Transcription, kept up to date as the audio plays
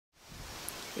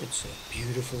It's a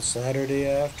beautiful Saturday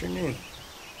afternoon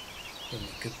in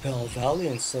the Qu'Appelle Valley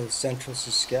in south central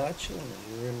Saskatchewan,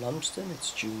 and we're in Lumsden.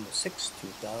 It's June the 6th,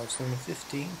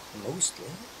 2015, mostly.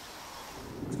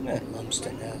 And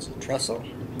Lumsden has a trestle.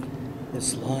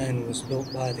 This line was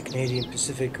built by the Canadian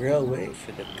Pacific Railway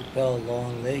for the Qu'Appelle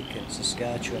Long Lake and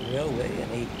Saskatchewan Railway in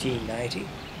 1890.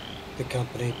 The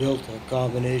company built a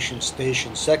combination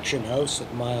station section house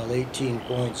at mile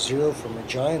 18.0 from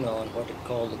Regina on what it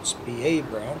called its BA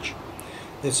branch.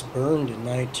 This burned in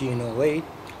 1908,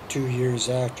 2 years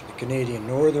after the Canadian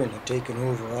Northern had taken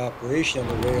over operation of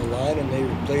the rail line, and they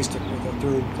replaced it with a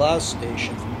third-class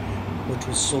station, which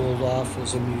was sold off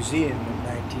as a museum in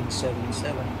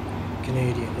 1977.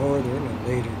 Canadian Northern, and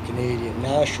later Canadian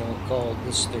National, called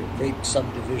this their great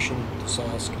subdivision to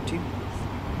Saskatchewan.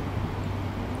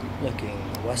 Looking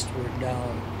westward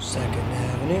down 2nd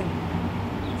Avenue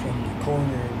from the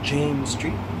corner of James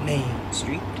Street, Main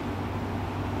Street.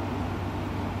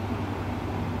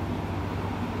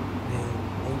 The old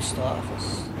post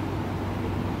office.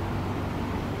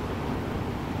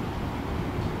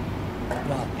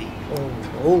 Not the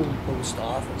old post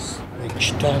office,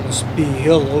 which Thomas B.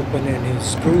 Hill opened in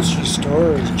his grocery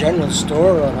store, his general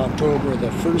store, on October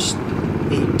the 1st,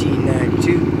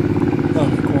 1892. On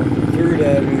the corner of 3rd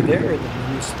Avenue there, the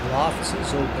municipal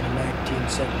offices opened in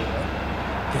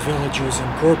 1971. The village was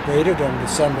incorporated on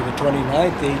December the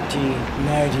 29th,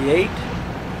 1898,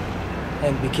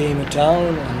 and became a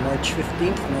town on March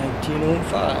 15th,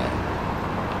 1905.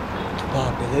 The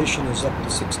population is up to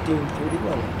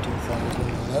 1631 in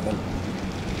 2011.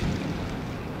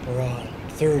 We're on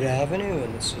 3rd Avenue,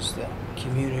 and this is the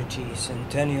Community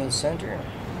Centennial Center.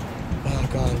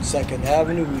 Back on 2nd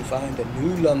Avenue, we find the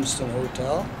new Lumsden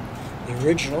Hotel. The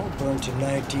original burnt in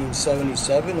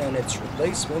 1977 and its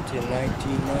replacement in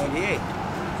 1998.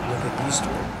 Look at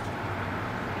eastward.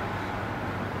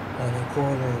 On the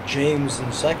corner of James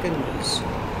and 2nd is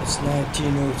this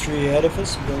 1903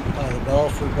 edifice built by the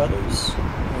Balfour brothers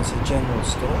as a general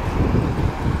store.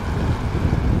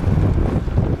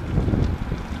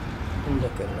 And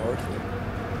looking northward.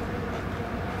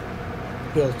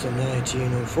 Built in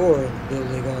 1904, and the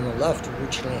building on the left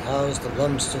originally housed the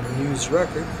Lumsden News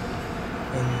Record,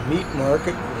 and the meat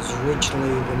market was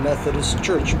originally the Methodist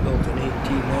Church, built in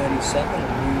 1897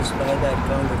 and used by that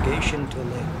congregation till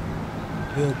they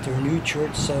built their new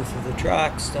church south of the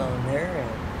tracks down there in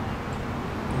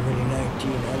the early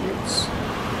 1900s.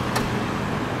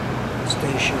 The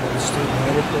station was stood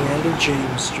right at the end of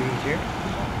James Street here,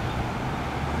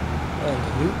 and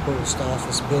the new post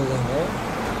office building there.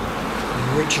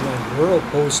 The original rural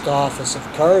post office of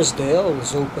Carsdale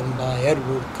was opened by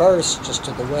Edward Carse just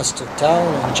to the west of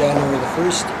town on January the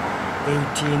 1st,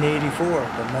 1884,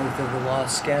 at the mouth of the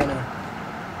Wascana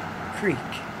Creek.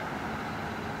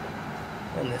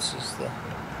 And this is the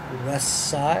west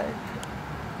side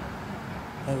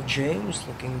of James,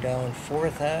 looking down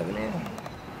 4th Avenue.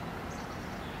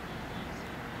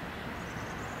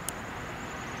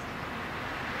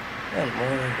 And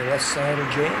more of the west side of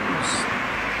James.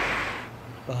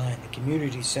 Behind the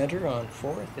community center on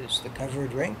 4th is the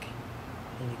covered rink,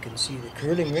 and you can see the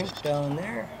curling rink down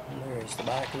there, and there's the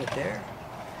back of it there,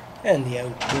 and the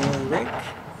outdoor rink.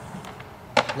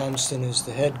 Lumsden is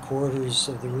the headquarters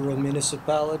of the rural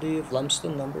municipality of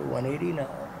Lumsden, number 189.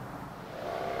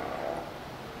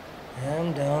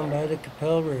 And down by the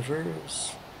Qu'Appelle River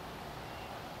is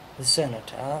the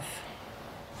cenotaph.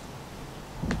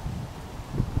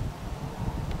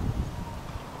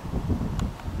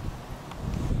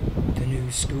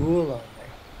 School on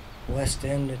the west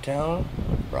end of town,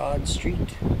 Broad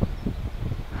Street.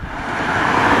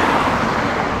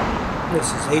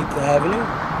 This is 8th Avenue,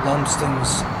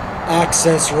 Lumsden's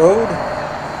access road.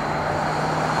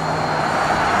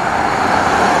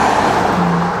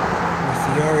 With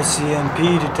the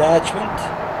RCMP detachment.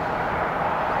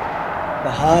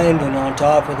 Behind and on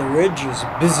top of the ridge is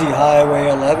busy Highway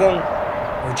 11.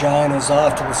 Regina's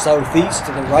off to the southeast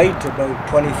to the right, about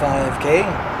 25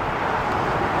 km.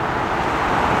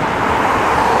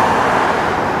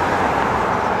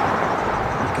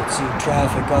 See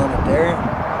traffic on it there.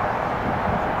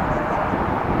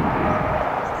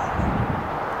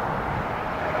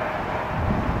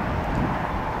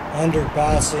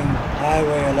 Underpassing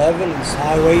Highway 11 is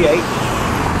Highway 8.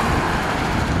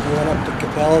 Going up the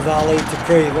Qu'Appelle Valley to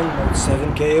Craven, about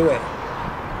 7 km away.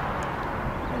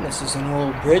 And this is an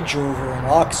old bridge over an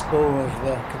oxbow of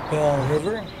the Qu'Appelle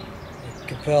River.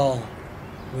 Qu'Appelle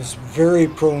was very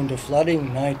prone to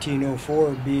flooding,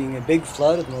 1904 being a big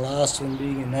flood and the last one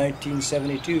being in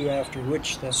 1972, after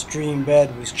which the stream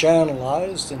bed was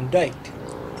channelized and diked,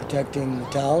 protecting the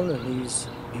town and these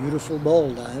beautiful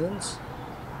ball diamonds,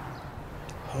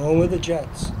 home of the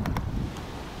Jets,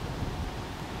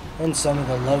 and some of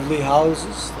the lovely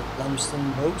houses that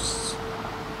Lumsden boasts.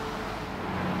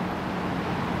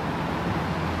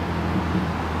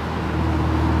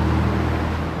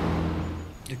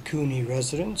 The Cooney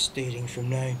residence dating from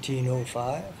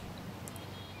 1905,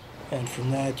 and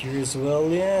from that year as well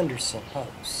the Anderson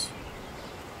house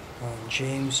on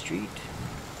James Street.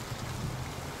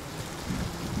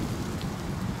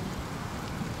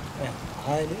 And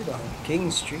behind it on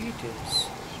King Street is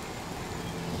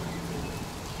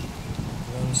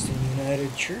Lumsden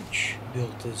United Church,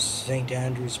 built as St.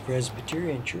 Andrew's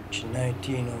Presbyterian Church in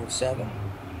 1907.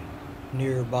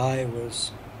 Nearby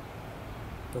was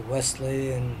the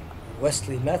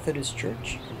Wesley Methodist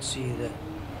Church. You can see the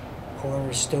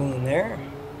cornerstone there.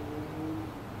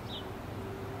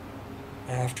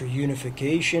 After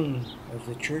unification of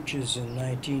the churches in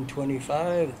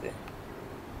 1925, the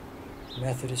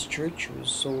Methodist Church was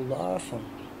sold off and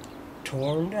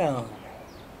torn down.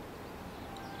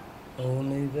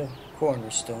 Only the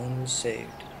cornerstone was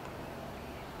saved.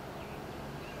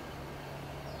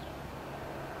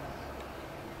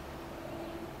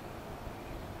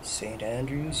 St.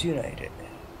 Andrew's United.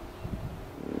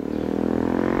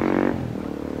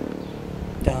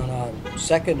 Down on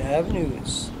 2nd Avenue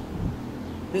is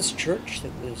this church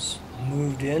that was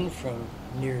moved in from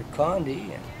near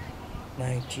Condi in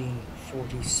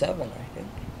 1947, I think.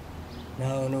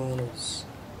 Now known as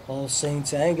All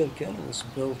Saints Anglican. It was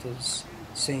built as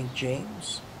St.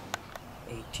 James,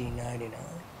 1899.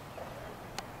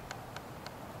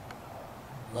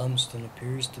 Lumsden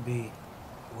appears to be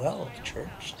well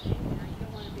churched.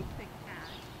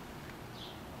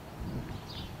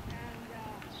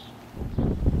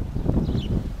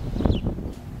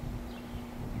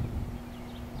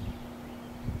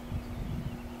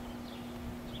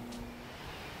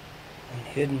 And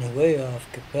hidden away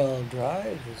off Qu'Appelle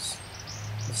Drive is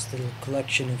this little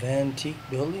collection of antique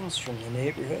buildings from the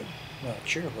neighborhood. Not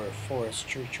sure where Forest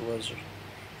Church was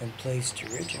and placed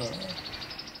originally.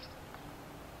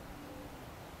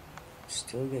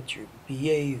 Still got your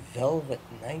BA Velvet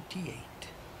 98.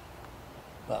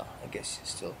 Well, I guess you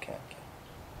still can't get.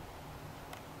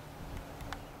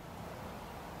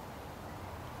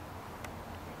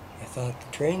 I thought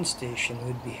the train station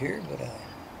would be here, but I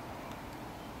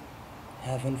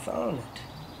haven't found it.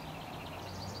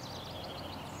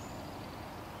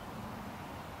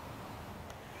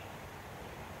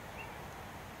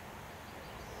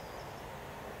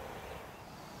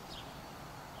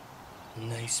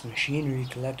 Nice machinery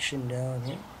collection down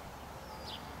here.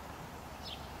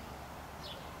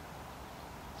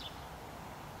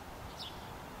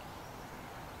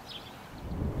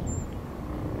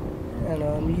 And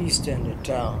on the east end of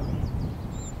town,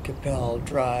 Qu'Appelle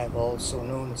Drive, also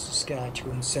known as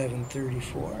Saskatchewan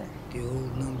 734, the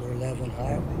old number 11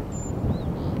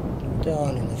 highway.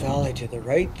 Down in the valley to the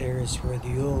right there is where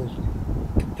the old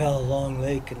Qu'Appelle Long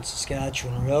Lake and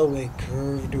Saskatchewan Railway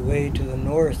curved away to the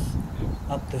north,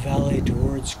 up the valley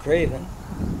towards Craven.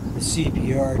 The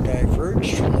CPR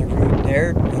diverged from the route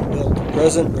there and built the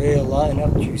present rail line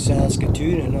up through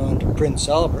Saskatoon and on to Prince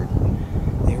Albert.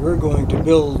 They were going to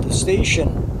build the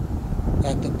station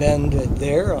at the bend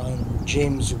there on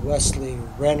James Wesley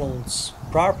Reynolds'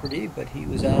 property, but he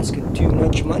was asking too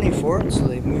much money for it, so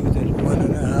they moved it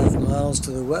 1.5 miles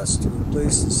to the west to a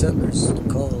place the settlers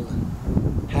called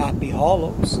Happy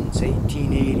Hollow since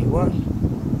 1881.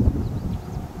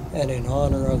 And in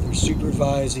honor of their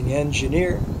supervising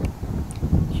engineer,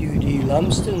 Hugh D.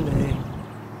 Lumsden, they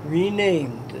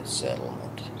renamed the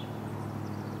settlement.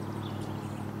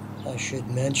 I should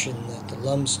mention that the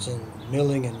Lumsden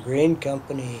Milling and Grain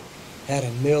Company had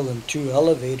a mill and 2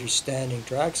 elevators standing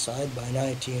trackside by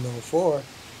 1904.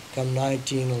 Come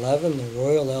 1911, the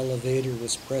Royal Elevator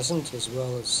was present, as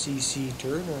well as C.C.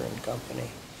 Turner and Company.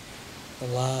 The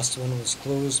last one was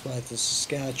closed by the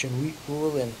Saskatchewan Wheat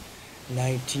Pool in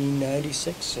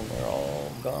 1996, and they're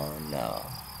all gone now.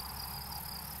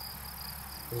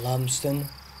 Lumsden,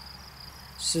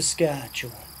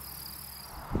 Saskatchewan.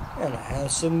 And I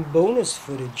have some bonus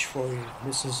footage for you.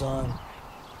 This is on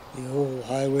the old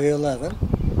Highway 11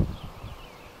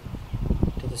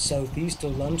 to the southeast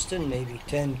of Lumsden, maybe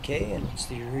 10k, and it's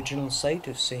the original site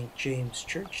of St. James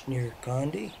Church near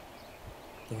Condi.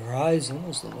 The horizon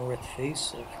is the north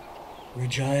face of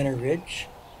Regina Ridge.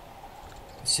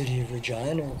 The city of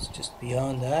Regina is just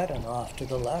beyond that and off to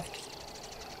the left.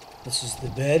 This is the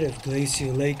bed of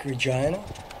Glacial Lake Regina.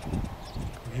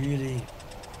 Really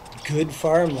good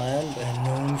farmland and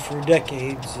known for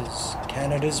decades as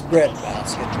Canada's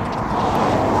breadbasket.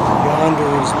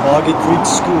 Yonder is Boggy Creek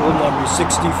School number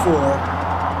 64,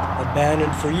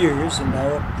 abandoned for years and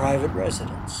now a private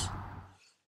residence.